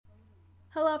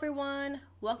Hello everyone,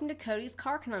 welcome to Cody's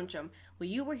Car Conundrum, where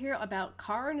you will hear about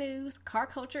car news, car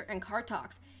culture, and car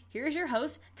talks. Here's your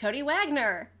host, Cody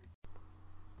Wagner.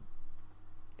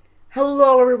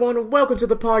 Hello everyone, and welcome to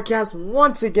the podcast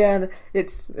once again.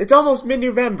 It's almost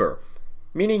mid-November,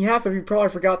 meaning half of you probably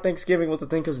forgot Thanksgiving was a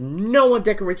thing because no one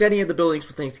decorates any of the buildings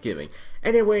for Thanksgiving.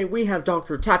 Anyway, we have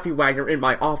Dr. Taffy Wagner in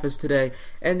my office today,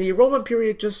 and the enrollment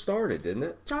period just started, didn't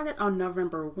it? Started on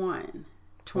November 1.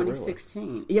 2016. Oh,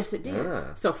 really? Yes, it did.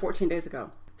 Yeah. So 14 days ago.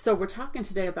 So we're talking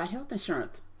today about health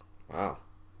insurance. Wow.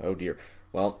 Oh dear.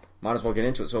 Well, might as well get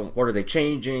into it. So what are they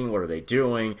changing? What are they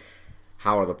doing?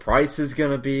 How are the prices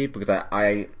going to be? Because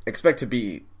I expect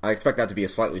that to be a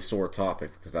slightly sore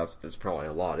topic because that's probably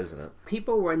a lot, isn't it?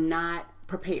 People were not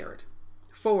prepared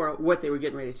for what they were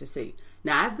getting ready to see.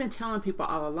 Now, I've been telling people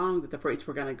all along that the rates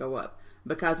were going to go up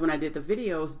because when I did the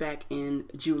videos back in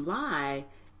July,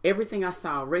 everything I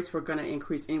saw, rates were going to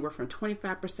increase anywhere from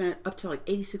 25% up to like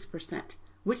 86%,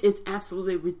 which is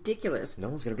absolutely ridiculous. No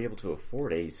one's going to be able to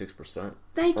afford 86%.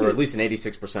 Thank you. Or at least an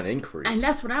 86% increase. And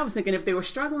that's what I was thinking. If they were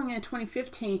struggling in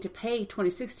 2015 to pay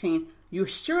 2016, you're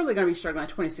surely going to be struggling in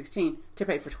 2016 to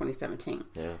pay for 2017.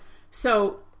 Yeah.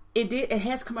 So it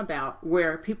has come about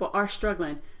where people are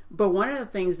struggling. But one of the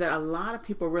things that a lot of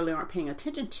people really aren't paying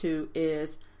attention to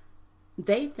is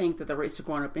they think that the rates are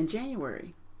going up in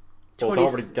January. Well, it's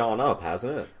already gone up,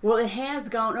 hasn't it? Well, it has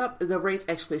gone up. The rates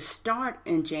actually start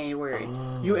in January.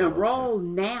 You enroll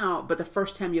now, but the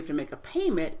first time you have to make a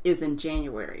payment is in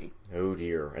January. Oh,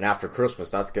 dear. And after Christmas,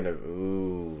 that's a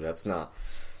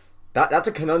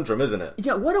conundrum, isn't it?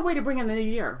 Yeah, what a way to bring in the new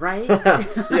year, right?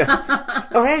 Yeah.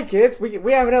 Oh, hey, kids,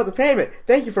 we have another payment.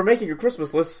 Thank you for making your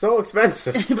Christmas list so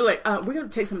expensive. Be like, we're going to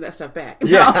take some of that stuff back.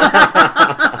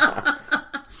 Yeah.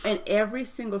 In every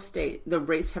single state, the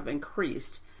rates have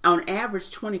increased. On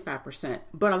average, 25%,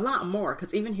 but a lot more,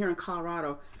 because even here in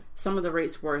Colorado, some of the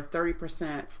rates were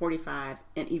 30%, 45%,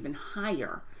 and even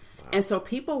higher. Wow. And so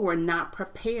people were not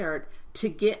prepared to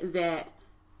get that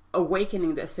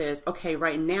awakening that says, okay,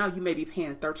 right now you may be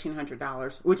paying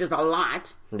 $1,300, which is a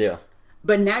lot. Yeah.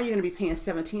 But now you're going to be paying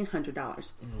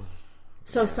 $1,700.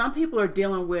 So some people are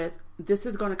dealing with, this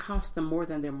is going to cost them more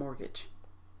than their mortgage.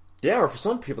 Yeah, or for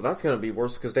some people, that's going to be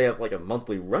worse because they have like a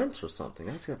monthly rent or something.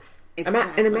 That's going to...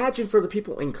 Exactly. And imagine for the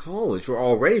people in college who are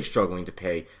already struggling to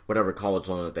pay whatever college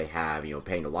loan that they have,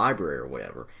 paying the library or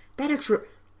whatever. That extra,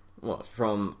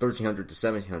 from $1,300 to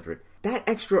 $1,700, that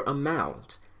extra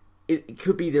amount, it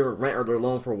could be their rent or their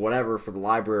loan for whatever for the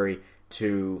library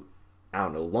to, I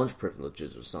don't know, lunch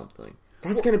privileges or something.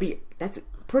 That's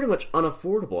pretty much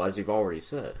unaffordable, as you've already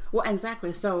said. Well,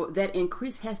 exactly. So that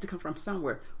increase has to come from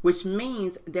somewhere, which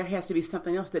means there has to be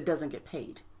something else that doesn't get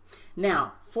paid.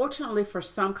 Now, fortunately for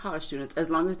some college students, as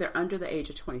long as they're under the age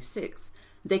of 26,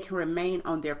 they can remain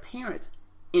on their parents'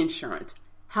 insurance.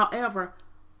 However,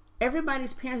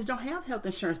 everybody's parents don't have health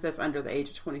insurance that's under the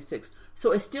age of 26.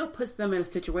 So it still puts them in a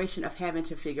situation of having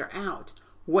to figure out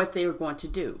what they are going to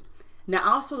do. Now,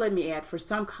 also let me add, for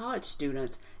some college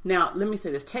students, now let me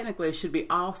say this, technically it should be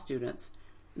all students,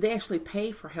 they actually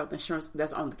pay for health insurance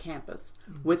that's on the campus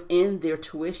within their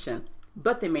tuition,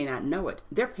 but they may not know it.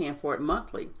 They're paying for it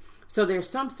monthly. So there's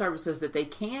some services that they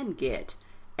can get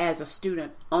as a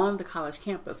student on the college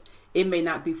campus. It may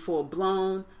not be full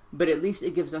blown, but at least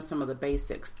it gives them some of the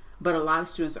basics. But a lot of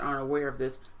students aren't aware of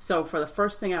this. So for the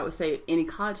first thing I would say, if any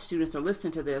college students are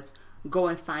listening to this, go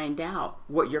and find out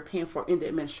what you're paying for in the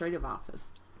administrative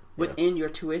office within your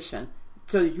tuition,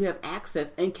 so that you have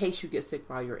access in case you get sick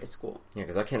while you're at school. Yeah,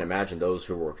 because I can't imagine those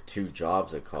who work 2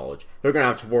 jobs at college. They're going to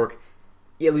have to work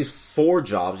at least 4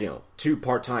 jobs, 2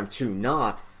 part-time, 2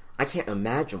 not. I can't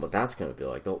imagine what that's going to be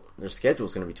like. Their schedule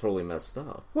is going to be totally messed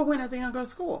up. Well, when are they going to go to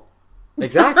school?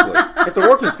 Exactly. If they're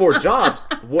working 4 jobs,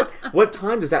 what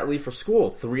time does that leave for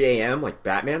school? 3 a.m. like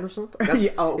Batman or something?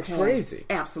 It's crazy.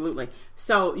 Absolutely.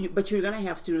 So, but you're going to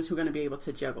have students who are going to be able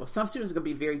to juggle. Some students are going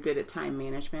to be very good at time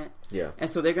management. Yeah. And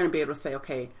so they're going to be able to say,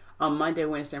 okay, on Monday,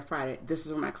 Wednesday, and Friday, this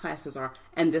is where my classes are,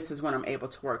 and this is when I'm able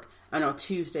to work. And on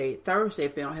Tuesday, Thursday,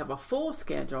 if they don't have a full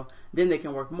schedule, then they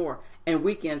can work more. And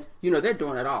weekends, they're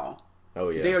doing it all. Oh,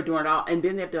 yeah. They are doing it all. And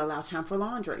then they have to allow time for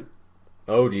laundry.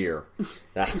 Oh, dear.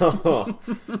 Let it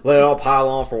all pile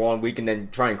on for 1 week and then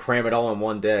try and cram it all in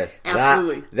one day.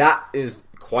 Absolutely. That is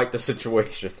quite the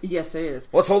situation. Yes, it is.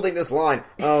 What's holding this line?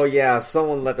 Oh, yeah,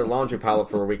 someone let their laundry pile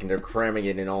up for a week and they're cramming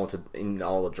it in all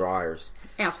the dryers.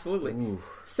 Absolutely. Ooh.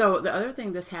 So the other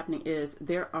thing that's happening is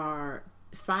there are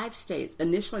 5 states.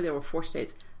 Initially, there were 4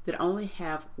 states that only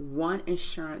have one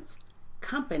insurance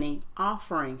company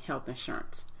offering health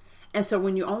insurance. And so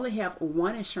when you only have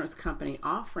one insurance company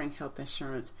offering health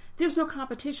insurance, there's no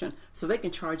competition. So they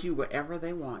can charge you whatever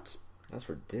they want. That's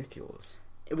ridiculous.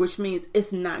 Which means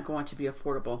it's not going to be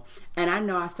affordable. And I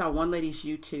know I saw one lady's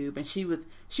YouTube, and she was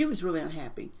really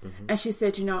unhappy. Mm-hmm. And she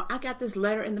said, I got this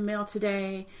letter in the mail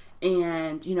today,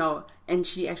 and and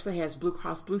she actually has Blue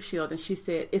Cross Blue Shield, and she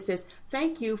said, it says,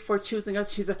 thank you for choosing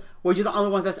us. She said, well, you're the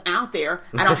only ones that's out there.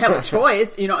 I don't have a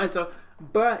choice, and so,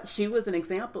 but she was an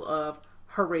example of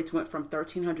her rates went from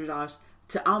 $1,300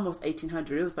 to almost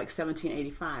 $1,800. It was like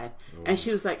 $1,785. And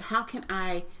she was like, how can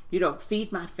I,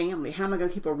 feed my family? How am I going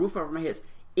to keep a roof over my head?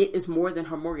 It is more than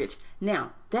her mortgage.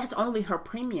 Now, that's only her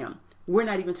premium. We're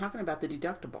not even talking about the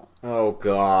deductible. Oh,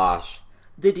 gosh.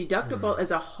 The deductible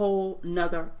is a whole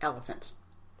nother elephant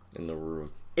in the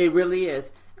room. It really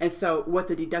is. And so what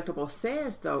the deductible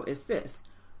says, though, is this.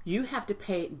 You have to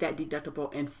pay that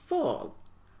deductible in full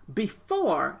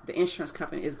before the insurance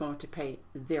company is going to pay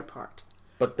their part.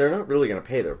 But they're not really going to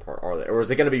pay their part, are they? Or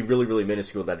is it going to be really, really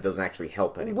minuscule that it doesn't actually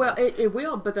help anyone? Well, it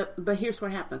will, but here's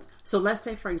what happens. So let's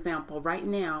say, for example, right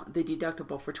now, the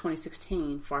deductible for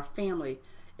 2016 for a family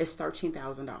is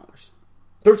 $13,000.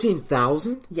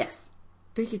 $13,000? Yes.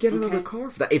 They could get another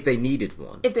car for that if they needed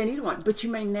one. If they needed one. But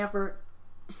you may never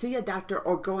see a doctor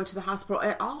or go into the hospital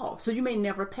at all. So you may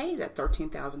never pay that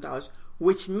 $13,000,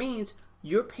 which means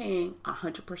you're paying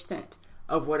 100%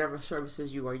 of whatever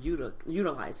services you are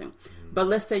utilizing. Mm-hmm. But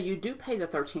let's say you do pay the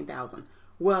 $13,000.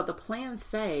 Well, the plans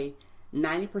say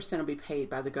 90% will be paid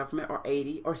by the government, or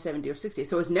 80 or 70 or 60.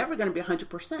 So it's never going to be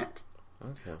 100%. Okay.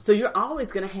 So you're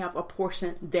always going to have a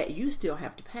portion that you still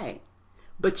have to pay.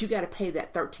 But you got to pay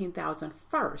that $13,000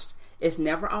 first. It's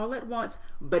never all at once,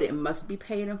 but it must be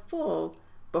paid in full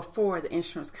before the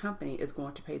insurance company is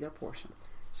going to pay their portion.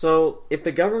 So, if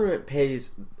the government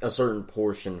pays a certain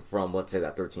portion from, let's say,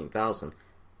 that $13,000,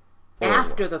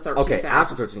 after the $13,000, okay,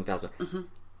 after $13,000, mm-hmm.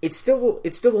 it still won't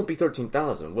be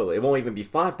 $13,000, will it? It won't even be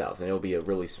 $5,000. It'll be a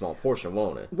really small portion,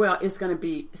 won't it? Well, it's going to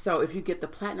be. So, if you get the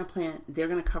platinum plan, they're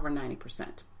going to cover 90%.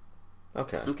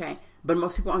 Okay. But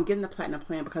most people aren't getting the platinum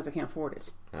plan because they can't afford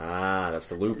it. Ah, that's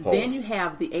the loophole. Then you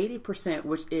have the 80%,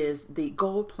 which is the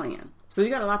gold plan. So you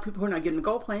got a lot of people who are not getting the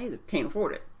gold plan either, can't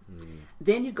afford it.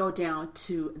 Then you go down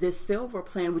to this silver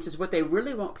plan, which is what they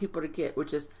really want people to get,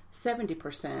 which is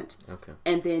 70%. Okay.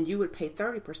 And then you would pay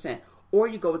 30%. Or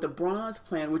you go with the bronze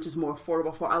plan, which is more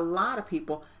affordable for a lot of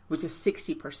people, which is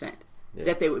 60%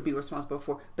 that they would be responsible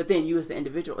for. But then you as the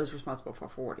individual is responsible for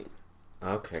 40%.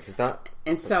 Okay, because that...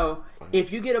 And so,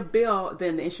 if you get a bill,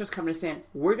 then the insurance company is saying,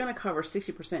 we're going to cover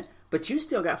 60%, but you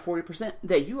still got 40%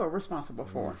 that you are responsible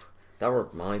for. That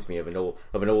reminds me of an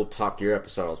old Top Gear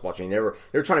episode I was watching. They were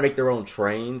trying to make their own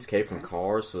trains, from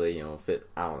cars, so they fit,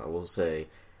 I don't know, we'll say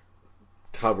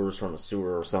covers from a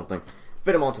sewer or something,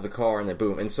 fit them onto the car, and then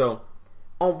boom. And so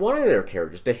on one of their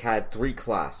carriages, they had 3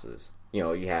 classes.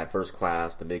 You had first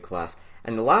class, the mid class,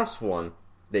 and the last one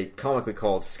they comically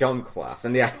called Scum Class.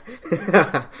 And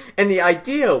the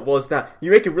idea was that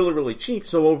you make it really, really cheap,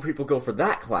 so older people go for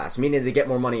that class, meaning they get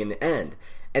more money in the end.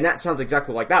 And that sounds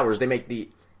exactly like that, whereas they make the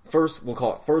first, we'll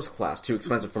call it first class, too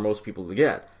expensive for most people to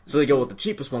get. So they go with the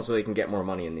cheapest one so they can get more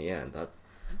money in the end.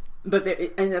 But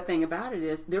and the thing about it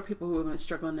is, there are people who have been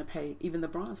struggling to pay even the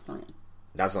bronze plan.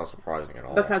 That's not surprising at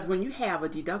all. Because when you have a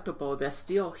deductible that's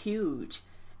still huge,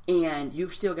 and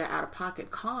you've still got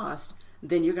out-of-pocket cost,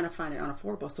 then you're going to find it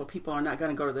unaffordable. So people are not going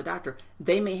to go to the doctor.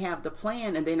 They may have the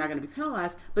plan and they're not going to be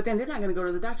penalized, but then they're not going to go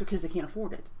to the doctor because they can't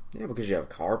afford it. Yeah, because you have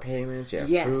car payments, you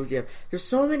have food, there's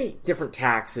so many different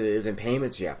taxes and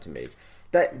payments you have to make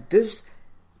that this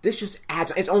just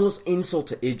adds. It's almost insult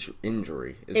to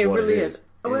injury. It really is.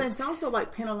 Well, it's also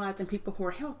like penalizing people who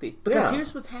are healthy, because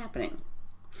here's what's happening.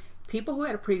 People who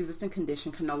had a pre-existing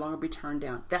condition can no longer be turned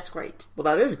down. That's great. Well,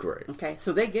 that is great. Okay,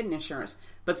 so they get insurance.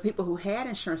 But the people who had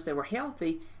insurance that were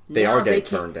healthy, they are getting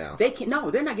turned down. No,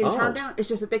 they're not getting turned down. It's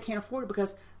just that they can't afford it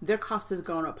because their cost has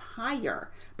gone up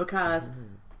higher. Because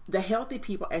the healthy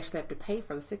people actually have to pay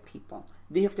for the sick people.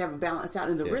 They have to have a balance out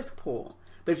in the risk pool.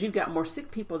 But if you've got more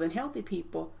sick people than healthy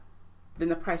people, then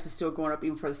the price is still going up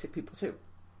even for the sick people too.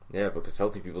 Yeah, because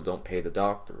healthy people don't pay the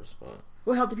doctors.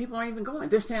 Well, healthy people aren't even going.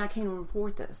 They're saying, I can't even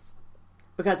afford this.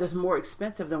 Because it's more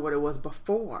expensive than what it was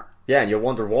before. Yeah, and you'll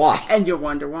wonder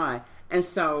why. And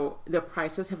so the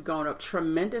prices have gone up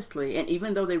tremendously. And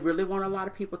even though they really want a lot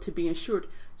of people to be insured,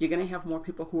 you're going to have more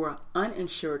people who are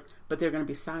uninsured, but they're going to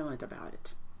be silent about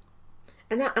it.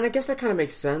 And I guess that kind of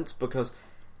makes sense, because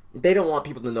they don't want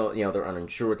people to know, they're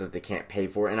uninsured, that they can't pay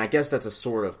for it. And I guess that's a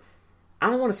sort of, I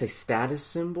don't want to say status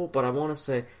symbol, but I want to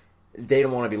say they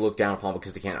don't want to be looked down upon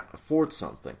because they can't afford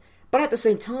something. But at the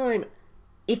same time,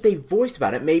 if they voiced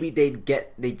about it, maybe they'd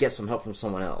get some help from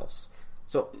someone else.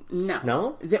 So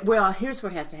no. Well, here's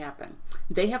what has to happen.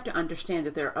 They have to understand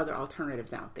that there are other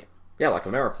alternatives out there. Yeah, like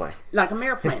Ameriplan. Like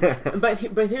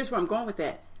Ameriplan. but here's where I'm going with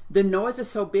that. The noise is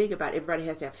so big about everybody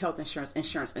has to have health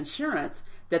insurance,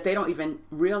 that they don't even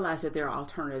realize that there are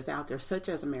alternatives out there, such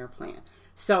as Ameriplan.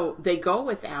 So they go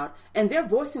without, and they're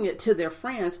voicing it to their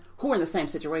friends who are in the same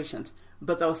situations.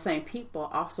 But those same people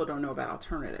also don't know about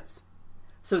alternatives.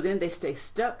 So then they stay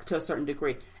stuck to a certain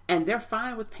degree. And they're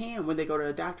fine with paying when they go to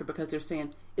a doctor because they're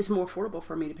saying, it's more affordable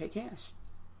for me to pay cash.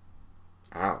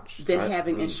 Ouch. Than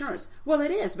having insurance. Well,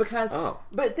 it is because,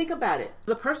 but think about it.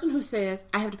 The person who says,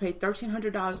 I have to pay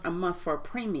 $1,300 a month for a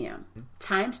premium,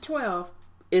 times 12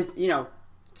 is,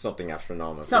 something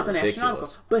astronomical. Something ridiculous.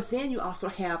 astronomical. But then you also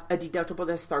have a deductible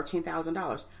that's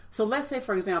 $13,000. So let's say,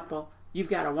 for example, you've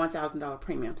got a $1,000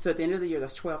 premium. So at the end of the year,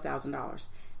 that's $12,000.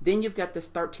 Then you've got this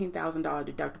 $13,000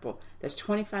 deductible. That's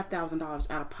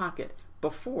 $25,000 out of pocket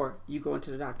before you go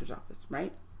into the doctor's office,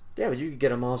 right? Yeah, but you could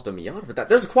get a Mazda Miata for that.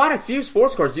 There's quite a few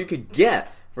sports cars you could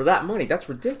get for that money. That's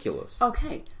ridiculous.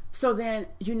 Okay, so then,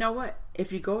 you know what?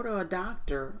 If you go to a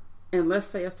doctor, and let's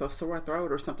say it's a sore throat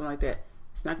or something like that,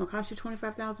 it's not going to cost you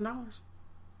 $25,000.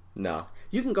 No.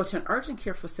 You can go to an urgent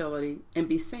care facility and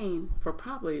be seen for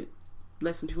probably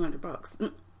less than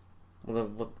 $200. Well, then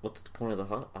what's the point of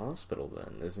the hospital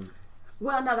then? Isn't...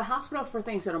 Well, now the hospital for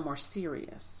things that are more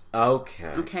serious. Okay.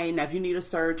 Okay, now if you need a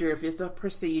surgery, if it's a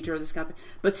procedure, this kind of thing.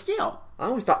 But still. I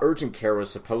always thought urgent care was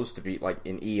supposed to be like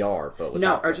in ER, but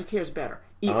no, urgent care is better.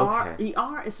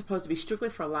 ER is supposed to be strictly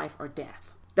for life or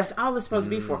death. That's all it's supposed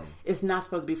to be for. It's not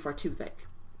supposed to be for a toothache.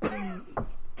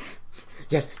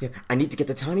 Yes, I need to get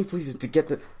the tiny pleasers to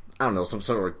get I don't know, some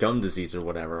sort of gum disease or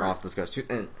whatever off this guy's tooth.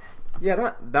 And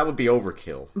yeah, that would be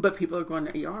overkill. But people are going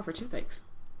to ER for toothaches.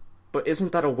 But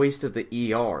isn't that a waste of the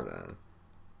ER then?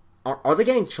 Are they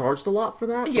getting charged a lot for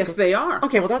that? Yes, they are.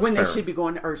 Okay, well that's when fair. They should be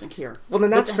going to urgent care. Well, then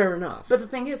that's fair enough. But the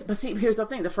thing is, here's the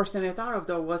thing. The first thing they thought of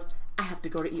though was, I have to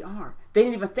go to ER. They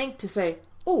didn't even think to say,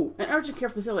 oh, an urgent care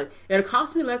facility. It'll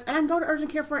cost me less, and I can go to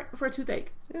urgent care for a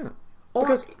toothache. Yeah.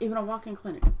 Or even a walk-in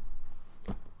clinic.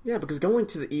 Yeah, because going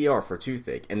to the ER for a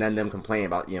toothache and then them complaining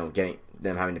about, getting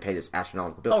them having to pay this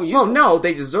astronomical bill. Oh, no,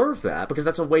 they deserve that because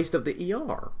that's a waste of the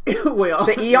ER. Well,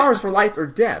 the ER is for life or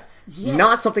death,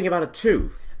 not something about a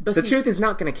tooth. But the tooth is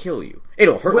not going to kill you.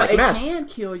 It'll hurt like mess. It can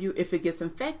kill you if it gets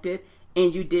infected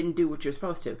and you didn't do what you're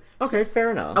supposed to. Okay,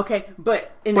 fair enough. Okay,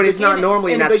 but it's not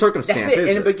normally in that circumstance, is it?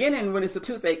 In the beginning, when it's a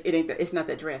toothache, it's not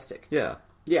that drastic. Yeah.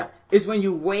 Yeah, it's when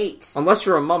you wait. Unless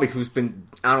you're a mummy who's been,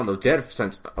 I don't know, dead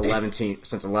since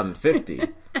 1150.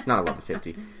 Not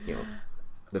 1150,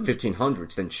 the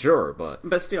 1500s, then sure, but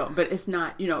it's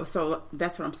not, so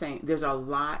that's what I'm saying. There's a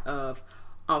lot of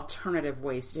alternative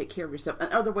ways to take care of yourself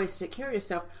and other ways to take care of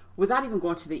yourself without even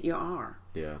going to the ER.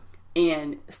 Yeah.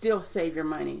 And still save your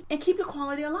money and keep your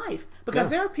quality of life. Because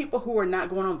there are people who are not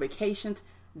going on vacations.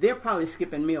 They're probably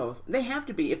skipping meals. They have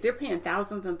to be. If they're paying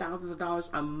thousands and thousands of dollars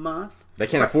a month, they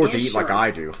can't afford to eat like I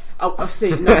do. Oh, see,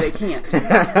 no, they can't.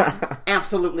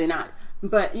 Absolutely not.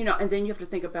 But and then you have to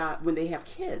think about when they have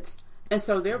kids, and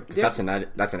so that's an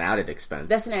added expense.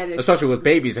 That's an added, especially with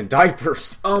babies and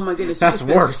diapers. Oh my goodness, that's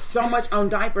worse. So much on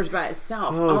diapers by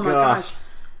itself. Oh my gosh.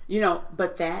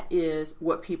 But that is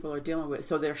what people are dealing with.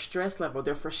 So their stress level,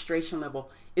 their frustration level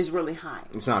is really high.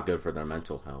 It's not good for their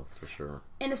mental health, for sure.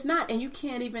 And it's not. And you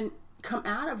can't even come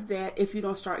out of that if you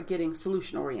don't start getting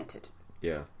solution-oriented.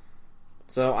 Yeah.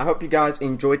 So I hope you guys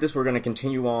enjoyed this. We're going to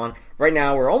continue on. Right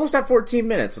now, we're almost at 14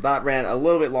 minutes, so that ran a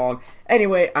little bit long.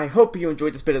 Anyway, I hope you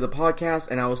enjoyed this bit of the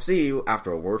podcast, and I will see you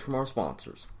after a word from our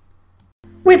sponsors.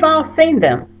 We've all seen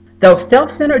them. Those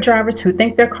self-centered drivers who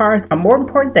think their cars are more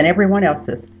important than everyone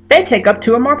else's. They take up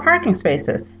 2 or more parking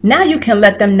spaces. Now you can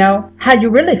let them know how you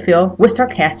really feel with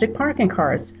sarcastic parking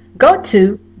cards. Go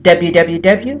to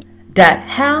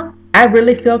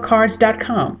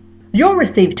www.howireallyfeelcards.com. You'll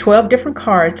receive 12 different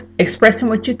cards expressing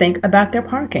what you think about their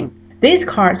parking. These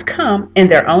cards come in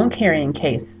their own carrying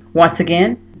case. Once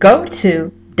again, go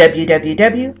to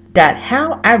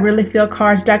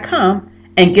www.howireallyfeelcards.com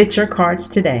and get your cards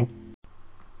today.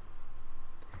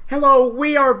 Hello,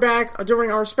 we are back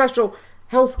during our special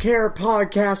healthcare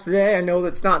podcast today. I know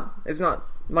that's it's not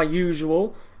my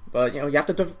usual, but you have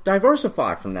to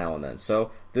diversify from now and then.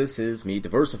 So this is me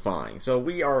diversifying. So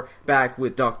we are back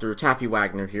with Dr. Taffy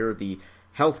Wagner here, the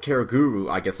healthcare guru,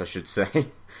 I guess I should say.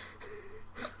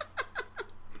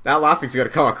 That laughing's going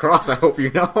to come across, I hope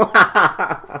you know.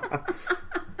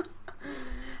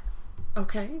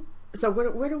 Okay, so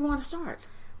where do we want to start?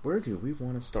 Where do we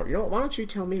want to start? Why don't you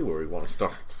tell me where we want to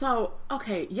start? So,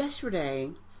 okay,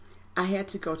 yesterday I had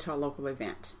to go to a local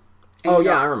event. And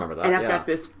I remember that. And I've got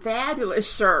this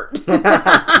fabulous shirt.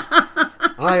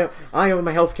 I I own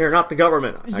my health care, not the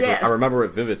government. Yes. I remember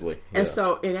it vividly. And Yeah.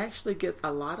 so it actually gets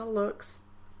a lot of looks.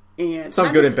 And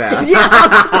Some good and bad. Yeah.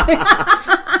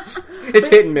 It's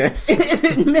hit and miss. It's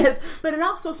hit and miss. But it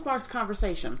also sparks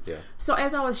conversation. Yeah. So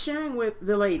as I was sharing with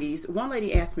the ladies, one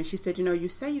lady asked me, she said, you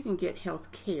say you can get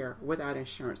health care without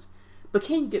insurance, but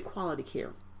can you get quality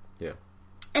care? Yeah.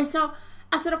 And so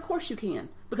I said, of course you can.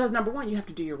 Because number one, you have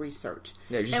to do your research.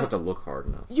 Yeah, you just have to look hard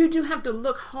enough. You do have to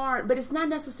look hard, but it's not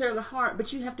necessarily hard,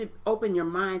 but you have to open your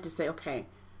mind to say, okay,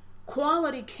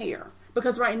 quality care.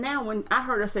 Because right now, when I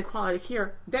heard her say quality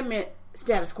care, that meant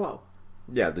status quo.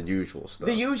 Yeah, the usual stuff.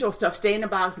 The usual stuff. Stay in the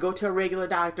box, go to a regular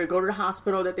doctor, go to the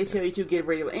hospital that they tell you to get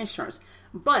regular insurance.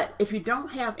 But if you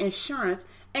don't have insurance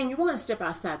and you want to step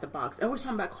outside the box, and we're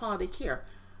talking about quality care,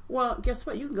 well, guess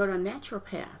what? You can go to a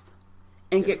naturopath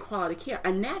and get quality care. A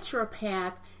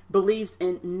naturopath believes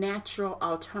in natural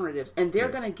alternatives, and they're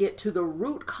going to get to the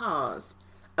root cause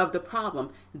of the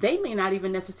problem. They may not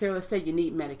even necessarily say you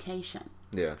need medication.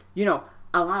 Yeah.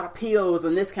 A lot of pills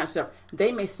and this kind of stuff.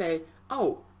 They may say,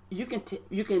 oh, you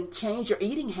can change your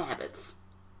eating habits.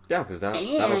 Yeah, because that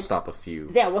will stop a few.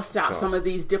 That will stop some of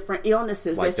these different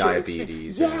illnesses like that you're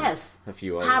diabetes. Yes. A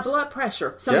few others. High blood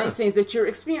pressure. Some of these things that you're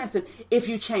experiencing if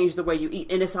you change the way you eat.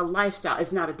 And it's a lifestyle.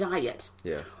 It's not a diet.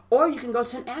 Yeah. Or you can go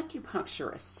to an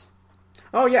acupuncturist.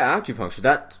 Oh, yeah, acupuncture.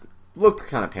 That looked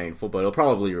kind of painful, but it'll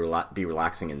probably be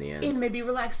relaxing in the end. It may be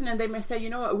relaxing, and they may say, you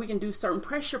know what, we can do certain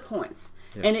pressure points,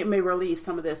 and it may relieve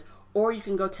some of this. Or you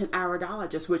can go to an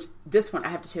iridologist, which this one I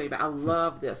have to tell you about. I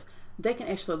love this. They can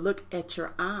actually look at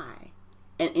your eye,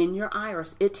 and in your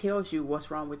iris, it tells you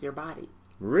what's wrong with your body.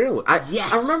 Really?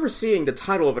 Yes. I remember seeing the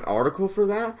title of an article for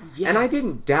that, and I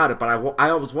didn't doubt it, but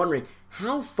I was wondering,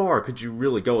 how far could you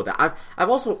really go with that?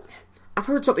 I've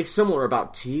heard something similar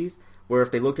about teeth, where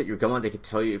if they looked at your gum, they could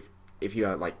tell you if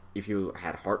you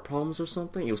had heart problems or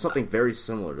something. It was something very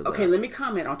similar to that. Okay, let me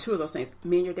comment on two of those things.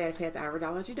 Me and your dad have had the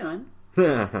iridology done.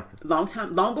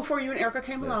 long before you and Erica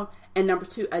came along. And number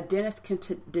two, a dentist can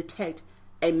detect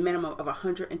a minimum of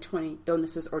 120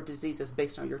 illnesses or diseases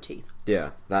based on your teeth.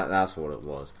 Yeah, that's what it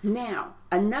was. Now,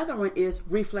 another one is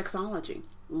reflexology.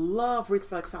 Love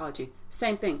reflexology.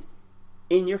 Same thing.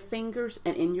 In your fingers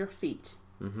and in your feet.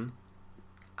 Mm-hmm.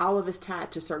 All of it's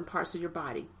tied to certain parts of your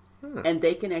body. And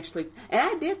they can actually... And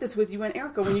I did this with you and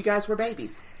Erica when you guys were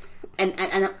babies. And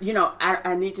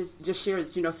I need to just share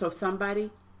this. So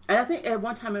somebody... And I think at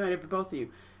one time it might have been both of you.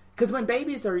 Because when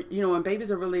babies are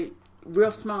really real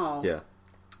small... Yeah.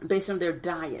 Based on their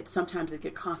diet, sometimes they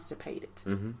get constipated.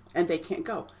 Mm-hmm. And they can't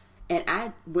go. And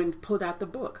I pulled out the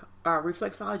book, our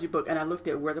reflexology book, and I looked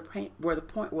at where the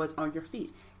point was on your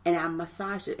feet. And I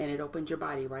massaged it, and it opened your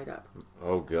body right up.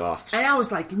 Oh, gosh. And I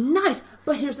was like, nice.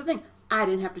 But here's the thing. I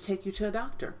didn't have to take you to a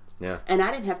doctor. Yeah. And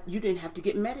you didn't have to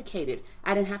get medicated.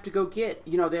 I didn't have to go get,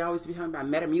 they always be talking about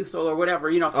Metamucil or whatever,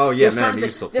 Oh, yeah,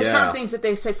 Metamucil. There's certain things that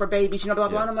they say for babies, blah, blah,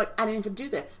 blah. Yeah. And I'm like, I didn't even do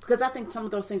that. Because I think some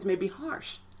of those things may be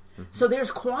harsh. Mm-hmm. So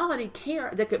there's quality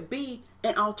care that could be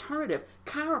an alternative.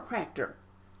 Chiropractor.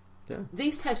 Yeah.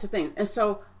 These types of things. And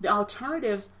so the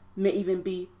alternatives may even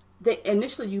be,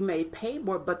 initially you may pay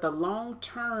more, but the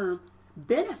long-term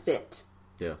benefit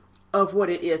of what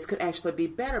it is could actually be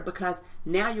better, because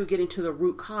now you're getting to the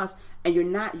root cause and you're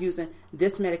not using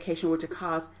this medication which will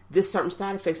cause this certain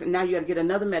side effects, and now you got to get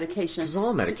another medication. Because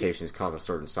all medications cause a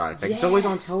certain side effect. Yes. It's always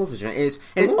on television, and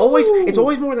it's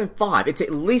always more than 5. It's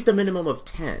at least a minimum of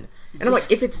 10. And I'm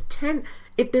like, if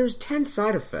there's 10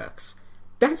 side effects,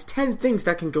 that's 10 things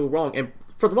that can go wrong, and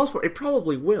for the most part, it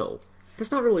probably will.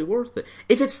 That's not really worth it.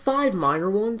 If it's 5 minor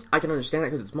ones, I can understand that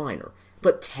because it's minor.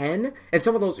 But 10, and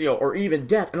some of those, or even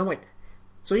death, and I'm like,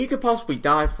 so you could possibly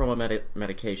die from a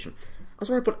medication. I'm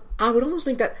sorry, but I would almost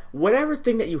think that whatever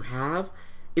thing that you have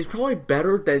is probably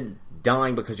better than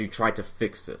dying because you tried to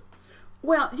fix it.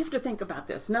 Well, you have to think about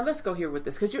this. Now, let's go here with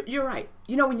this, because you're right.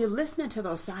 When you're listening to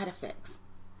those side effects,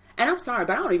 and I'm sorry,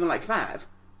 but I don't even like 5.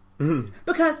 Mm-hmm.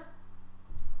 Because,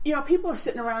 people are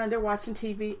sitting around and they're watching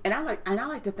TV, and I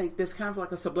like to think this kind of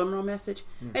like a subliminal message.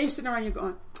 And you're sitting around, you're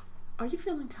going, are you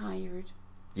feeling tired?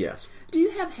 Yes. Do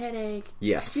you have headache?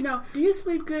 Yes. Do you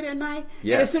sleep good at night?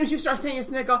 Yes. And as soon as you start saying this,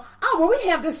 and they go, oh, well, we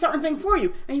have this certain thing for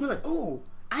you. And you're like, oh,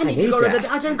 I need to go to the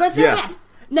doctor and get that.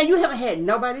 Now, you haven't had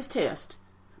nobody's test,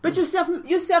 but you're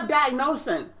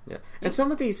self-diagnosing. Yeah. And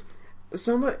some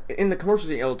in the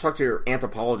commercials, talk to your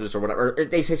anthropologist or whatever, or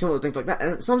they say similar things like that.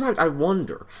 And sometimes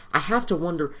I have to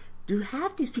wonder, do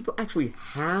half these people actually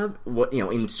have what,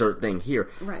 insert thing here?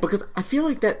 Right. Because I feel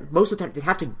like that most of the time they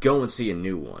have to go and see a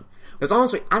new one. Because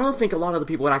honestly, I don't think a lot of the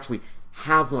people would actually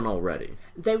have one already.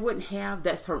 They wouldn't have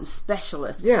that certain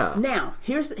specialist. Yeah. Now,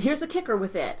 here's the kicker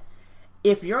with that.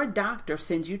 if your doctor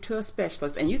sends you to a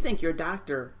specialist and you think your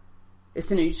doctor is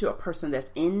sending you to a person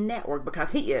that's in network,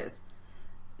 because he is,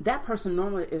 that person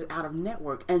normally is out of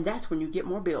network, and that's when you get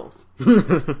more bills.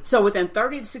 So within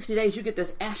 30 to 60 days, you get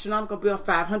this astronomical bill of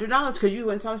 $500 because you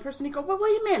went to this person. You go, well,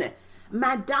 wait a minute.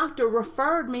 My doctor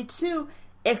referred me to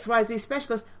XYZ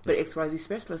specialist, but XYZ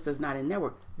specialist is not in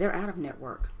network. They're out of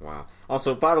network. Wow.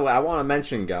 Also, by the way, I want to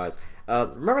mention, guys,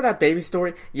 remember that baby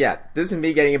story? Yeah, this is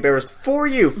me getting embarrassed for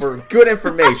you for good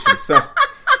information. So,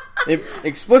 if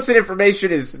explicit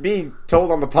information is being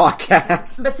told on the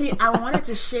podcast. But see, I wanted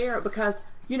to share it because,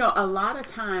 you know, a lot of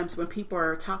times when people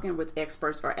are talking with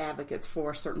experts or advocates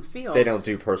for a certain field, they don't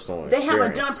do personal experience. They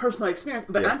haven't done personal experience.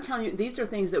 But Yeah. I'm telling you, these are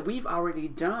things that we've already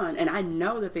done, and I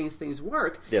know that these things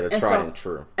work. Yeah, they're tried and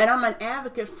true. And I'm an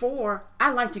advocate for,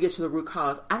 I like to get to the root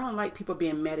cause. I don't like people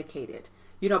being medicated.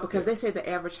 You know, because they say the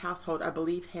average household, I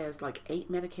believe, has like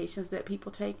 8 medications that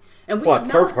people take. And we What,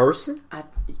 have per none. person?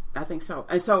 I think so.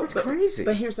 And so That's crazy.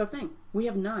 But here's the thing. We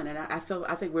have none. And I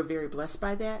think we're very blessed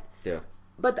by that. Yeah.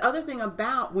 But the other thing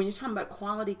about when you're talking about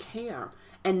quality care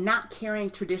and not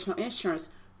carrying traditional insurance,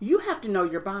 you have to know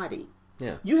your body.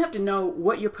 Yeah. You have to know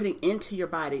what you're putting into your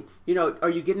body. You know, are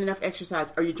you getting enough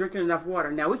exercise? Are you drinking enough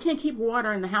water? Now, we can't keep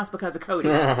water in the house because of Cody.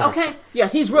 Okay? Yeah,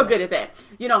 he's real good at that.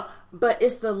 You know, but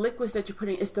it's the liquids that you put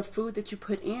in. It's the food that you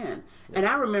put in. Yeah. And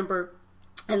I remember,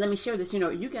 and let me share this, you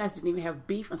know, you guys didn't even have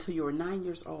beef until you were 9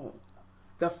 years old.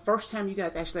 The first time you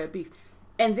guys actually had beef.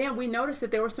 And then we noticed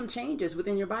that there were some changes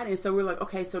within your body. And so we're like,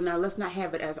 okay, so now let's not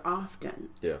have it as often.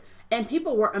 Yeah. And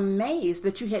people were amazed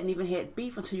that you hadn't even had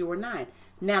beef until you were 9.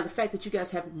 Now, the fact that you guys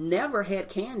have never had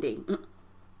candy.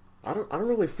 I don't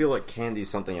really feel like candy is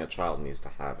something a child needs to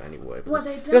have anyway. Because, Well,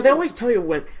 they do. because they always tell you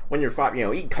when you're 5, you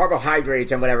know, eat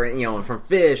carbohydrates and whatever, you know, from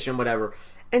fish and whatever.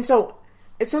 And so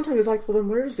sometimes it's like, well, then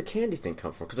where does the candy thing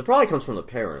come from? Because it probably comes from the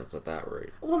parents at that rate.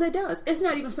 Well, it does. It's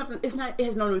not even something. It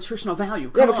has no nutritional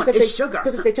value. Yeah, Come on, if it's sugar.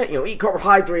 Because if they tell you know, eat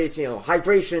carbohydrates, you know,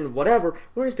 hydration, whatever,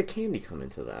 where does the candy come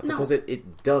into that? No. Because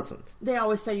it doesn't. They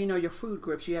always say, you know, your food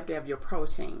groups, you have to have your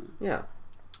protein. Yeah.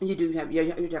 You do have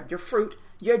your fruit,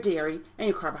 your dairy, and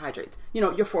your carbohydrates. You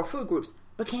know, your 4 food groups.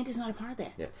 But candy's not a part of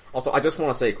that. Yeah. Also, I just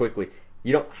want to say quickly,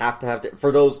 you don't have to have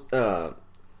for those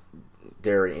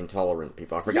dairy intolerant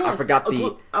people. I forgot. Yes. I forgot the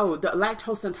the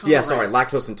lactose intolerant. Yeah, sorry,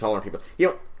 lactose intolerant people. You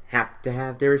don't have to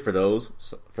have dairy for those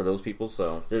people.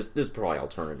 So there's probably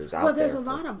alternatives out there. Well,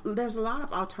 there's a lot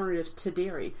of alternatives to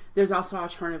dairy. There's also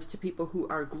alternatives to people who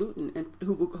are gluten and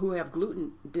who have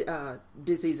gluten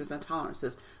diseases and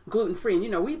tolerances. Gluten free, and you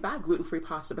know we buy gluten free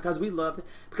pasta because we love it,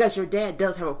 because your dad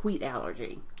does have a wheat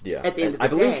allergy. Yeah, at the end of the I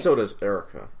believe day. so does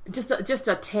Erica. Just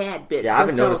a tad bit. Yeah, I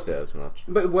haven't noticed it as much.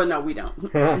 But well, no, we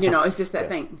don't. You know, it's just that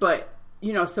thing. But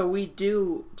you know, so we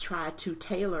do try to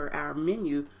tailor our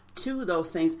menu to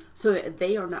those things so that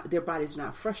their bodies are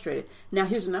not frustrated. Now,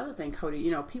 here's another thing, Cody. You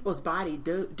know, people's body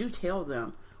do tell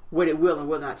them what it will and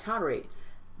will not tolerate.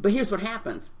 But here's what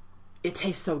happens. It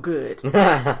tastes so good.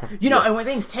 You know, and when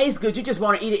things taste good, you just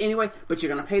want to eat it anyway, but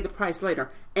you're going to pay the price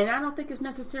later. And I don't think it's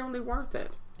necessarily worth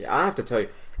it. Yeah, I have to tell you,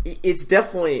 it's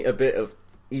definitely a bit of,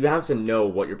 you have to know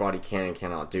what your body can and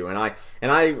cannot do. And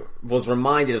I was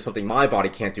reminded of something my body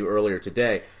can't do earlier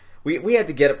today. We had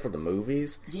to get up for the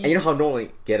movies. Yes. And you know how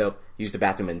normally get up, use the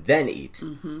bathroom, and then eat?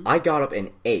 Mm-hmm. I got up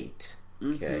and ate.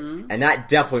 Okay. Mm-hmm. And that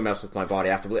definitely messed with my body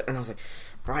after. And I was like,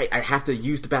 right, I have to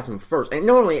use the bathroom first. And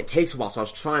normally it takes a while, so I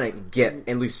was trying to get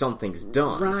at least some things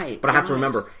done. Right. But I have to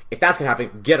remember, if that's going to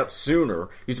happen, get up sooner,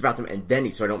 use the bathroom, and then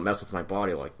eat, so I don't mess with my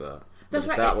body like that. That's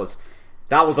right.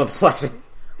 That was unpleasant.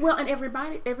 Well, and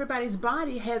everybody's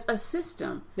body has a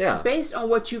system. Yeah. Based on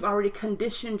what you've already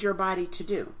conditioned your body to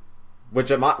do. Which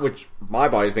my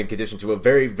body's been conditioned to a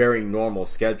very, very normal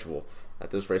schedule at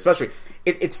this rate. Especially,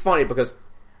 it's funny because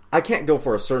I can't go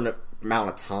for a certain amount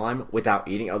of time without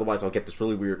eating. Otherwise, I'll get this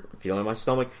really weird feeling in my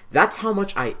stomach. That's how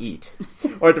much I eat.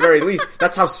 Or at the very least,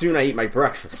 that's how soon I eat my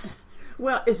breakfast.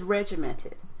 Well, it's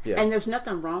regimented. Yeah. And there's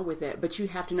nothing wrong with that. But you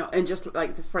have to know. And just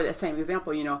like for that same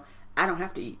example, you know, I don't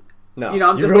have to eat. No, you know,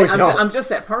 I'm just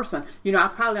that person. You know, I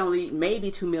probably only eat maybe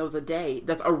 2 meals a day.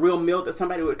 That's a real meal that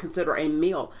somebody would consider a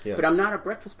meal. Yeah. But I'm not a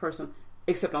breakfast person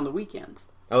except on the weekends.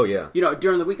 Oh, yeah. You know,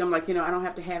 during the week, I'm like, you know, I don't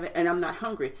have to have it, and I'm not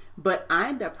hungry. But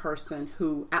I'm that person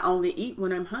who I only eat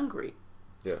when I'm hungry.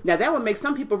 Yeah. Now, that would make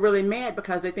some people really mad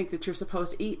because they think that you're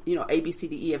supposed to eat, you know, A, B, C,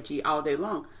 D, E, F, G all day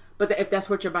long. But if that's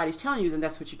what your body's telling you, then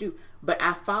that's what you do. But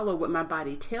I follow what my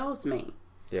body tells me.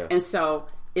 Yeah. And so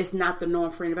it's not the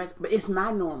norm for anybody, but it's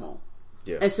my normal.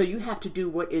 Yeah. And so you have to do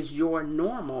what is your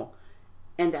normal,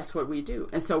 and that's what we do.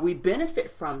 And so we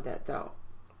benefit from that, though.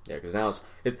 Yeah, because now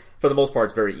it's for the most part,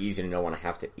 it's very easy to know when I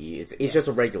have to eat. It's just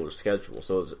a regular schedule,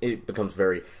 so it becomes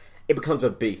very. it becomes a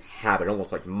big habit,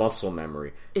 almost like muscle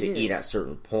memory, to eat at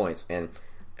certain points. And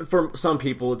for some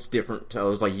people, it's different.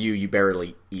 So it's like you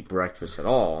barely eat breakfast at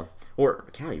all. Or,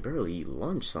 Cal, you barely eat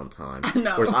lunch sometimes.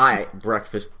 No. Whereas I,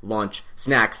 breakfast, lunch,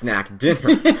 snack, dinner.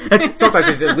 Sometimes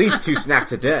it's at least 2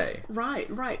 snacks a day. Right.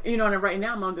 You know, and right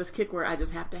now I'm on this kick where I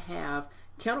just have to have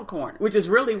kettle corn, which is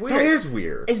really weird. That is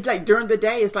weird. It's like during the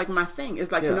day, it's like my thing.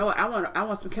 It's like, you know what, I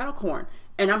want some kettle corn,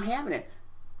 and I'm having it.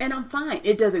 And I'm fine.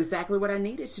 It does exactly what I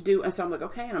need it to do. And so I'm like,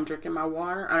 okay, and I'm drinking my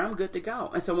water, and I'm good to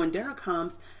go. And so when dinner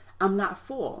comes, I'm not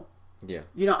full. Yeah.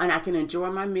 You know, and I can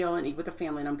enjoy my meal and eat with the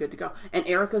family, and I'm good to go. And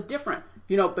Erica's different,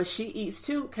 you know, but she eats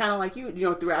too, kind of like you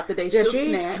know, throughout the day. Yeah, she'll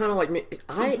she eats snack. kind of like me.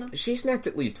 She snacked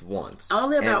at least once.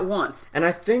 Only about once. And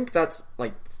I think that's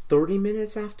like 30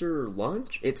 minutes after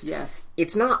lunch.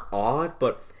 It's not odd,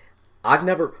 but I've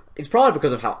never... It's probably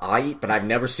because of how I eat, but I've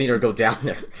never seen her go down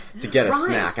there to get a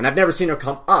snack. And I've never seen her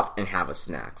come up and have a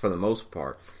snack, for the most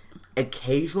part.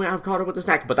 Occasionally I've caught her with a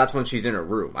snack, but that's when she's in her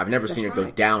room. I've never seen her go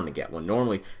down to get one.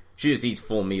 Normally, she just eats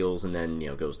full meals and then, you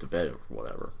know, goes to bed or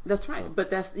whatever. That's right. So. But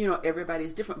that's, you know,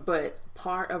 everybody's different. But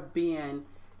part of being,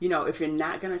 you know, if you're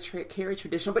not going to carry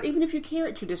traditional, but even if you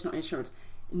carry traditional insurance,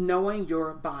 knowing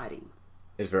your body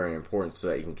is very important so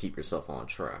that you can keep yourself on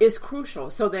track. It's crucial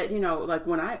so that, you know, like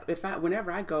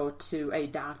whenever I go to a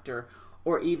doctor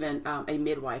or even a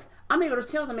midwife, I'm able to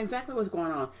tell them exactly what's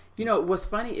going on. You know, what's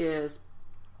funny is,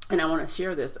 and I want to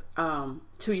share this,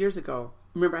 2 years ago,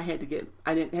 remember I had to get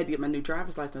my new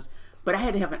driver's license, but I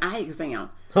had to have an eye exam.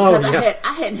 Oh, yes.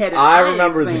 I hadn't had an eye exam. I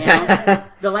remember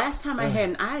that. The last time I had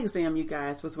an eye exam, you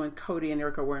guys, was when Cody and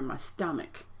Erica were in my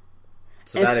stomach.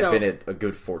 So that had been a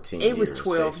good 14 years. It was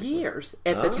 12 basically. Years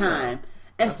at the time.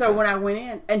 And so when I went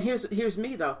in, and here's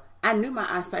me though, I knew my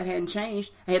eyesight hadn't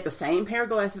changed. I had the same pair of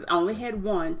glasses. I only had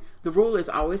one. The rule is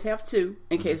always have 2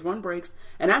 in case one breaks.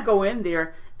 And I go in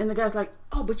there, and the guy's like,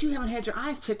 "Oh, but you haven't had your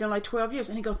eyes checked in like 12 years."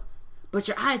 And he goes, "But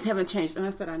your eyes haven't changed." And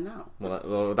I said, "I know."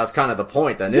 Well, that's kind of the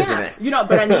point then, isn't it? You know,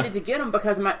 but I needed to get them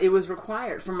because it was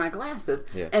required for my glasses.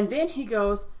 Yeah. And then he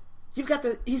goes,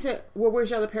 he said, "Well,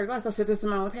 where's your other pair of glasses?" I said, "This is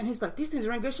my only pair." And he's like, "These things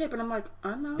are in good shape." And I'm like,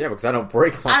 "I know." Yeah, because I don't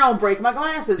break I don't break my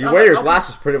glasses. You wear your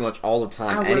glasses pretty much all the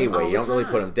time anyway. You don't really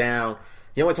put them down.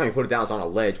 The only time you put it down is on a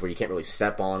ledge where you can't really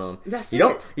step on them. That's You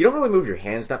don't really move your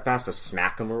hands that fast to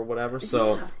smack them or whatever.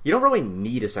 So you don't really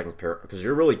need a second pair because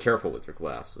you're really careful with your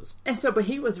glasses. And so, but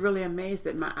he was really amazed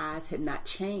that my eyes had not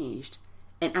changed.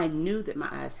 And I knew that my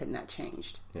eyes had not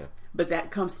changed. Yeah. But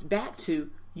that comes back to,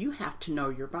 you have to know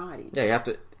your body. Yeah, you have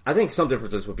to. I think some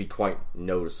differences would be quite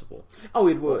noticeable. Oh,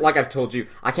 it would. Like I've told you,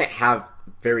 I can't have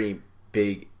very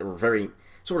big or very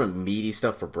sort of meaty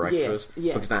stuff for breakfast.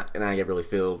 Yes. Because then I get really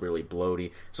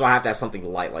bloaty. So I have to have something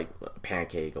light, like a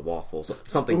pancake, a waffle,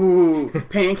 something. Ooh,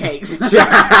 pancakes.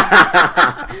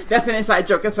 That's an inside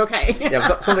joke. It's okay.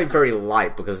 Yeah, something very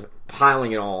light, because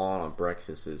piling it all on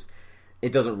breakfast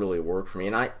it doesn't really work for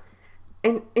me.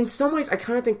 And in some ways, I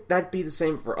kind of think that'd be the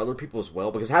same for other people as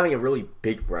well, because having a really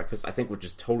big breakfast, I think, would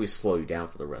just totally slow you down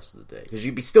for the rest of the day, because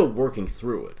you'd be still working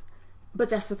through it. But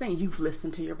that's the thing. You've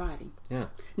listened to your body. Yeah.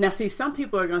 Now, see, some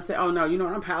people are going to say, "Oh, no, you know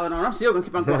what? I'm piling on. I'm still going to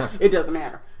keep on going." It doesn't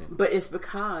matter. But it's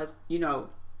because, you know,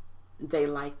 they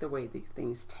like the way the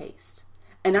things taste.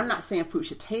 And I'm not saying food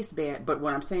should taste bad, but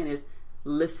what I'm saying is,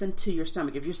 listen to your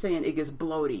stomach. If you're saying it gets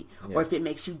bloaty, or if it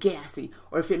makes you gassy,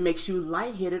 or if it makes you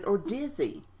lightheaded or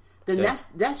dizzy, then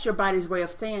that's your body's way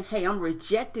of saying, "Hey, I'm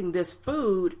rejecting this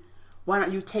food. Why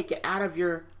don't you take it out of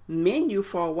your menu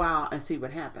for a while and see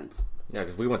what happens?" Yeah,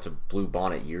 because we went to Blue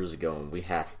Bonnet years ago, and we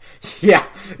had,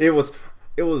 it was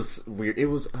weird. It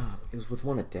was with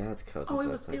one of Dad's cousins. Oh, it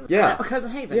was Cousin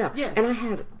Haven. Yeah, yes. And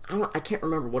I can't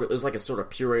remember what it was, like a sort of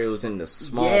puree. It was in this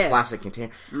small plastic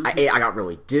container. Mm-hmm. I got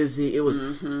really dizzy. It was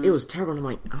terrible. And I'm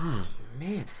like, oh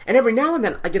man. And every now and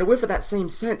then I get a whiff of that same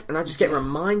scent, and I just get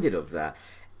reminded of that.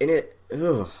 And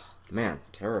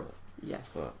terrible.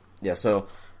 Yes. But, yeah. So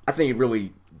I think it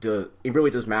really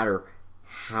does matter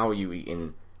how you eat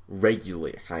and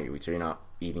regulate how you eat, so you're not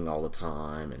eating all the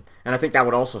time, and I think that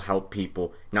would also help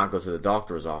people not go to the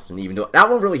doctor as often, even though that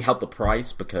won't really help the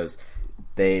price because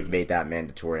they've made that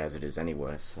mandatory as it is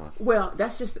anyway. So. Well,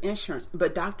 that's just insurance,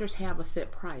 but doctors have a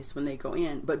set price when they go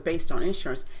in, but based on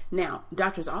insurance. Now,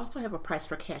 doctors also have a price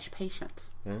for cash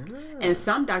patients, and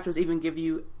some doctors even give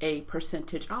you a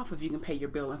percentage off if you can pay your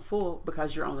bill in full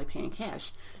because you're only paying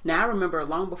cash. Now, I remember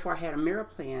long before I had a Mirror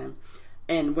plan,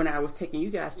 and when I was taking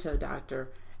you guys to a doctor,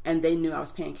 and they knew I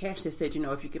was paying cash, they said, you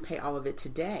know, if you can pay all of it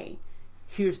today,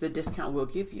 here's the discount we'll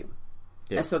give you.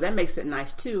 Yeah. And so that makes it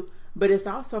nice too. But it's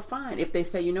also fine if they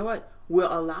say, you know what,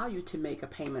 we'll allow you to make a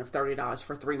payment of $30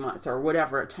 for 3 months or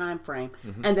whatever time frame.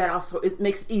 Mm-hmm. And that also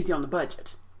makes it easy on the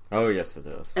budget. Oh, yes, it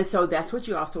does. And so that's what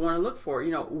you also want to look for.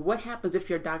 What happens if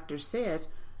your doctor says,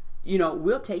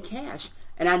 we'll take cash?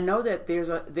 And I know that there's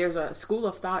a school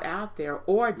of thought out there,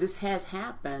 or this has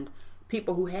happened.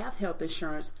 People who have health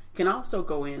insurance can also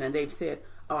go in and they've said,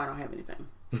 oh, I don't have anything.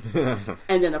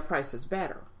 And then the price is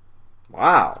better.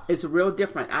 Wow. It's real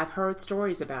different. I've heard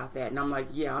stories about that. And I'm like,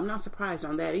 yeah, I'm not surprised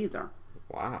on that either.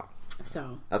 Wow.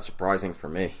 So that's surprising for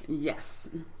me. Yes.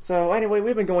 So anyway,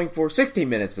 we've been going for 60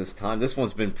 minutes this time. This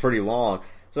one's been pretty long.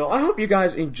 So I hope you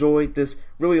guys enjoyed this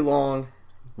really long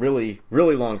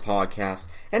podcast.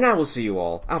 And I will see you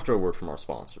all after a word from our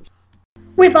sponsors.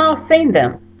 We've all seen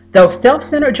them. Those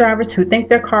self-centered drivers who think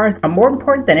their cars are more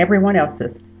important than everyone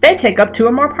else's. They take up 2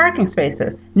 or more parking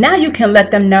spaces. Now you can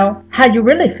let them know how you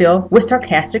really feel with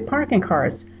sarcastic parking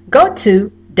cards. Go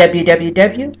to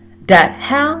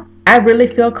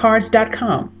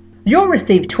www.howireallyfeelcards.com. You'll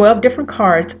receive 12 different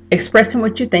cards expressing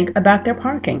what you think about their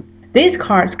parking. These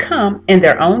cards come in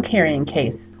their own carrying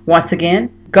case. Once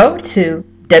again, go to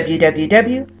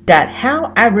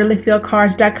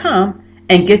www.howireallyfeelcards.com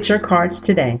and get your cards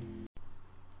today.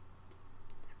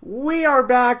 We are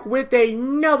back with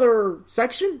another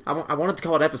section. I wanted to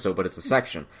call it episode, but it's a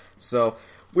section. So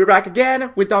we're back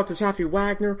again with Dr. Taffy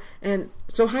Wagner. And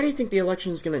so how do you think the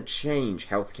election is going to change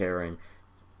healthcare and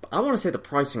I want to say the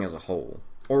pricing as a whole,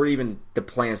 or even the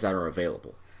plans that are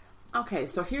available? Okay,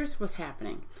 so here's what's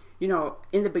happening. In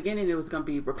the beginning it was going to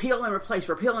be repeal and replace,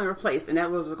 and that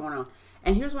was what was going on.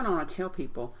 And here's what I want to tell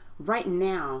people. Right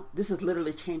now, this is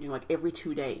literally changing like every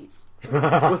 2 days.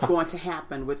 What's going to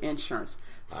happen with insurance.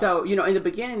 So, in the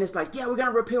beginning, it's like, yeah, we're going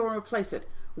to repeal and replace it.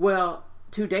 Well,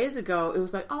 2 days ago, it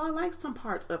was like, oh, I like some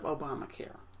parts of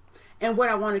Obamacare. And what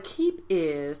I want to keep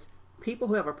is people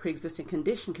who have a pre-existing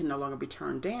condition can no longer be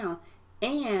turned down.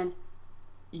 And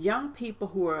young people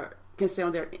who can stay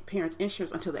on their parents'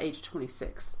 insurance until the age of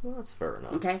 26. Well, that's fair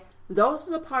enough. Okay? Those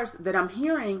are the parts that I'm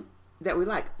hearing that we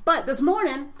like. But this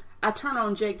morning, I turn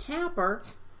on Jake Tapper,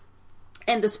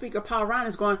 and the speaker, Paul Ryan,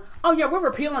 is going, oh, yeah, we're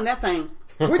repealing that thing.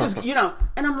 We're just, and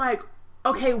I'm like,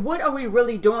 okay, what are we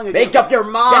really doing again? Make up your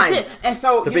mind. That's it. And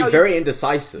so, they're being very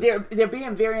indecisive. They're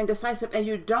being very indecisive, and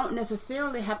you don't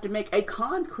necessarily have to make a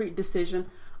concrete decision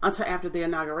until after the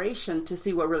inauguration to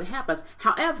see what really happens.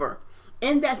 However,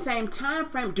 in that same time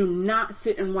frame, do not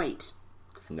sit and wait.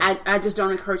 No. I just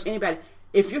don't encourage anybody.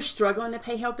 If you're struggling to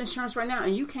pay health insurance right now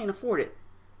and you can't afford it,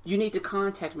 you need to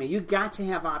contact me. You got to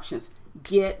have options.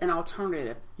 Get an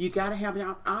alternative. You got to have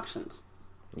options.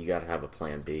 You got to have a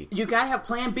plan B. You got to have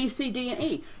plan B, C, D, and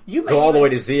E. You go all the way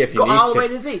to Z if you need to. Go all the way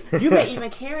to Z. You may even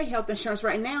carry health insurance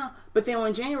right now, but then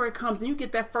when January comes and you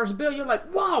get that first bill, you're like,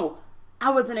 whoa,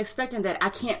 I wasn't expecting that. I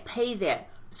can't pay that.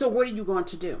 So what are you going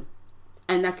to do?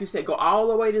 And like you said, go all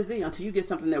the way to Z until you get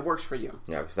something that works for you.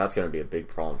 Yeah, because that's going to be a big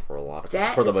problem for a lot of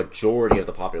people. For the majority of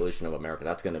the population of America,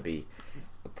 that's going to be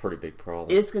a pretty big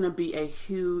problem. It's going to be a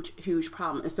huge, huge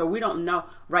problem. And so we don't know.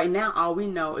 Right now, all we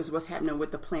know is what's happening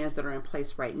with the plans that are in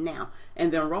place right now.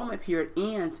 And the enrollment period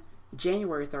ends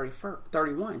January 31,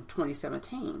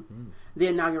 2017. The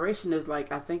inauguration is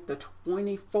like, I think, the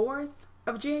 24th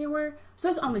of January. So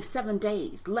there's only 7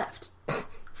 days left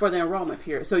for the enrollment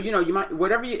period. So, you might,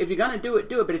 if you're going to do it,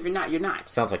 do it. But if you're not, you're not.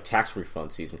 Sounds like tax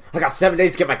refund season. I got 7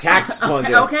 days to get my tax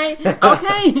funded. Okay.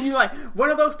 You're like,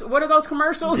 what are those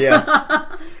commercials?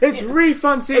 Yeah. It's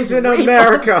refund season in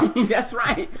America. That's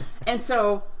right. And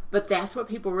so, but that's what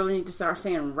people really need to start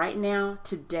saying right now,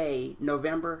 today,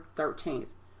 November 13th.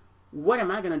 What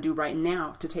am I going to do right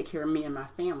now to take care of me and my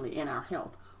family and our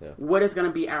health? Yeah. What is going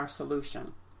to be our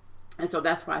solution? And so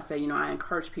that's why I say, I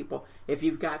encourage people, if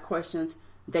you've got questions,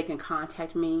 they can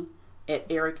contact me at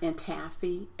Eric and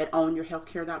Taffy at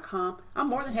ownyourhealthcare.com. I'm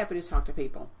more than happy to talk to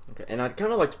people. Okay, and I'd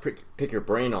kind of like to pick your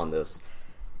brain on this.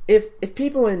 If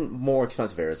people in more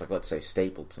expensive areas, like let's say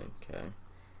Stapleton, okay,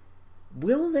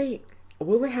 will they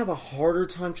have a harder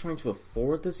time trying to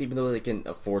afford this, even though they can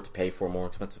afford to pay for a more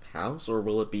expensive house, or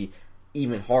will it be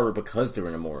even harder because they're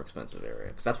in a more expensive area?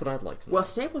 Because that's what I'd like to know. Well,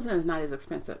 Stapleton is not as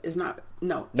expensive. It's not.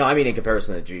 No. No, I mean in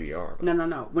comparison to GVR. But.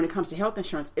 No. When it comes to health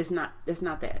insurance, it's not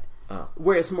that. Oh.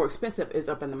 Where it's more expensive is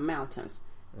up in the mountains,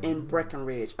 in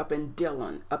Breckenridge, up in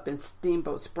Dillon, up in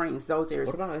Steamboat Springs, those areas.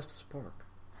 What about Estes Park?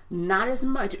 Not as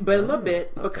much, but a little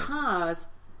bit, because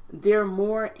they're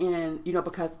more in,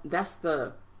 because that's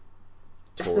the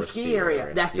ski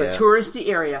area. That's the touristy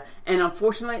area. And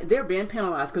unfortunately, they're being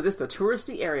penalized because it's a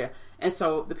touristy area. And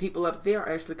so the people up there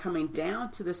are actually coming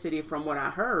down to the city, from what I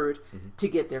heard, to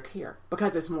get their care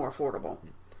because it's more affordable.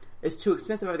 It's too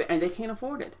expensive over there, and they can't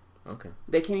afford it. Okay.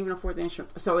 They can't even afford the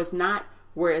insurance. So it's not,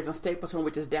 whereas in Stapleton,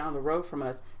 which is down the road from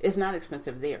us, it's not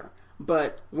expensive there.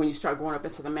 But when you start going up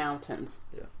into the mountains,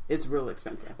 it's real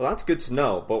expensive. Well, that's good to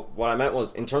know. But what I meant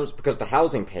was in terms because the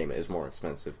housing payment is more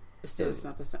expensive. It still is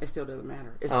not the same. It still doesn't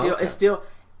matter. Okay.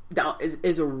 It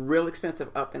is a real expensive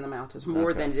up in the mountains,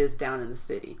 more than it is down in the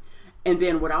city. And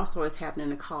then what also is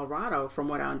happening in Colorado, from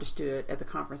what I understood at the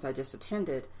conference I just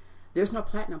attended, there's no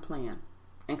platinum plan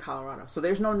in Colorado. So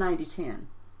there's no 90-10.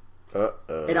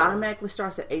 It automatically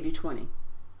starts at 80-20.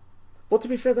 Well, to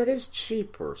be fair, that is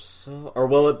cheaper. So, or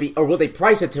will they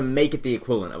price it to make it the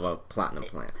equivalent of a platinum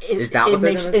plan? Is that what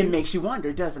they're going to do? It makes you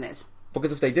wonder, doesn't it?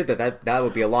 Because if they did that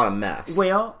would be a lot of mess.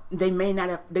 Well, they may not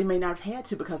have had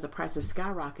to because the prices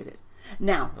skyrocketed.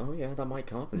 Now, oh yeah, that might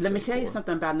compensate. Let me tell you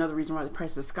something about another reason why the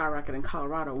prices skyrocketed in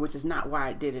Colorado, which is not why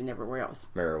it did it everywhere else.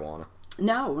 Marijuana.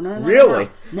 No. Really?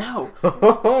 No.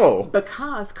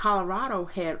 Because Colorado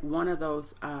had one of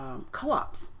those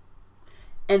co-ops.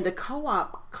 And the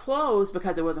co-op closed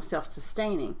because it wasn't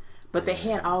self-sustaining. But they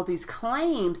had all these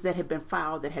claims that had been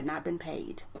filed that had not been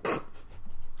paid.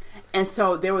 And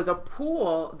so there was a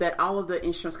pool that all of the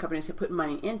insurance companies had put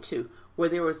money into where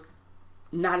there was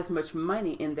not as much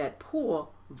money in that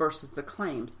pool versus the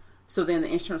claims. So then the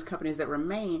insurance companies that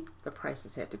remained, the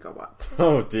prices had to go up.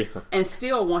 Oh, dear. And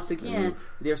still, once again,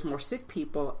 there's more sick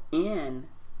people in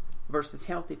versus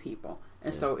healthy people.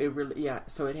 And so it really,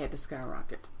 so it had to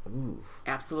skyrocket. Ooh.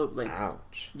 Absolutely.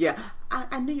 Ouch. Yeah.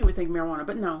 I knew you would think marijuana,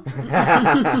 but no.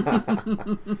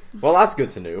 Well, that's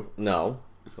good to know. No.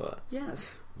 But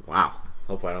yes. Wow.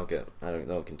 Hopefully I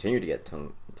don't continue to get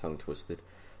tongue twisted.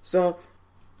 So,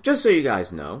 just so you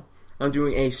guys know, I'm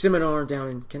doing a seminar down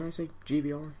in, can I say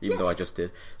GBR? Even though I just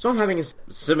did. So I'm having a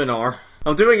seminar.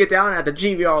 I'm doing it down at the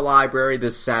GBR library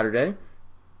this Saturday.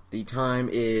 The time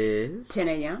is 10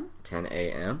 a.m. 10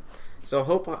 a.m. So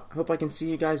hope I can see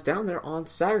you guys down there on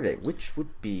Saturday, which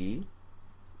would be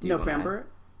November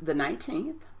the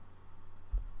 19th.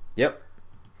 Yep.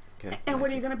 Okay. And what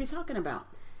are you going to be talking about?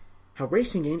 How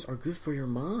racing games are good for your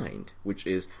mind, which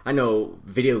is, I know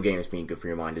video games being good for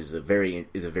your mind is a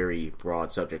very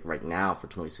broad subject right now for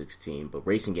 2016, but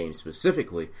racing games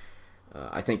specifically,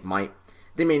 I think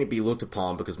they may be looked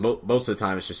upon because most of the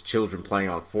time it's just children playing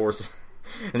on Forza,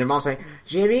 and their mom saying,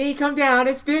 "Jimmy, come down,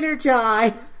 it's dinner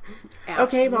time."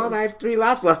 Absolutely. Okay, Mom, I have 3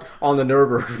 laps left on the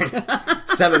Nürburgring.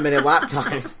 7-minute lap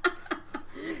times.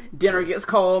 Dinner gets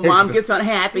cold, Mom gets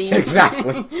unhappy.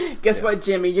 Exactly. Guess what,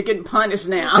 Jimmy? You're getting punished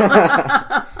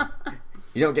now.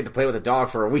 You don't get to play with a dog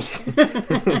for a week.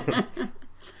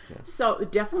 So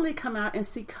definitely come out and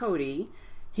see Cody.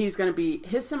 His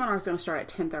seminar is going to start at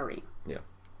 10:30. Yeah.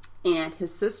 And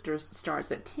his sister's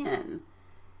starts at 10.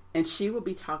 And she will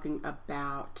be talking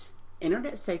about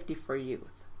internet safety for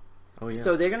youth. Oh, yeah.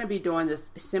 So they're going to be doing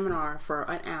this seminar for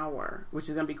an hour, which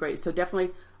is going to be great. So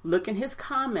definitely look in his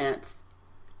comments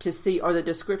to see, or the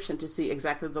description to see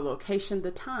exactly the location, the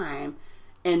time,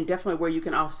 and definitely where you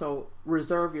can also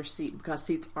reserve your seat because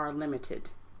seats are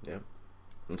limited. Yeah.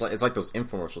 It's like those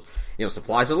infomercials.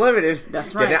 Supplies are limited.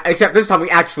 That's right. Yeah, except this time we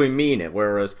actually mean it,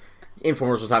 whereas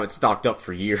infomercials have it stocked up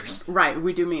for years. Right,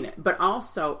 we do mean it. But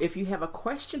also, if you have a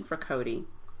question for Cody,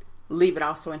 leave it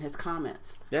also in his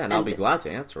comments. Yeah, and I'll be glad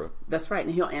to answer it. That's right,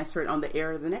 and he'll answer it on the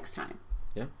air the next time.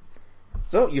 Yeah.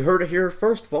 So, you heard it here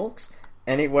first, folks.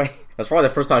 Anyway, that's probably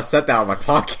the first time I've said that on my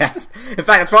podcast. In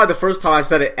fact, it's probably the first time I've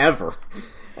said it ever.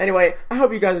 Anyway, I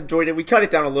hope you guys enjoyed it. We cut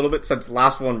it down a little bit since the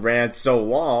last one ran so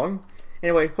long.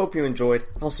 Anyway, hope you enjoyed.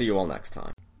 I'll see you all next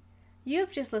time. You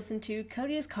have just listened to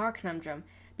Cody's Car Conundrum.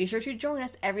 Be sure to join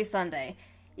us every Sunday.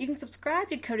 You can subscribe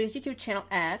to Cody's YouTube channel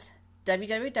at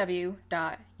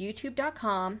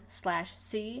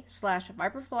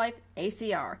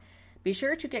www.youtube.com/c/ViperForLifeACR. Be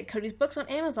sure to get Cody's books on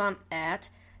Amazon at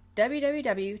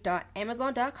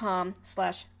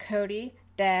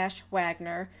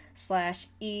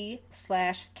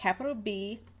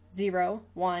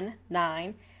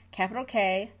www.amazon.com/Cody-Wagner/E/B019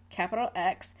 K,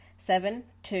 X,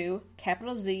 72,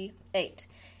 Z, 8.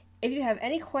 If you have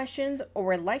any questions or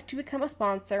would like to become a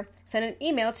sponsor, send an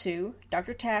email to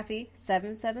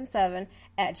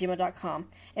drtaffy777@gmail.com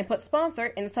and put sponsor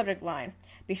in the subject line.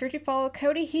 Be sure to follow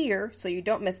Cody here so you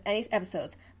don't miss any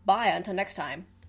episodes. Bye until next time.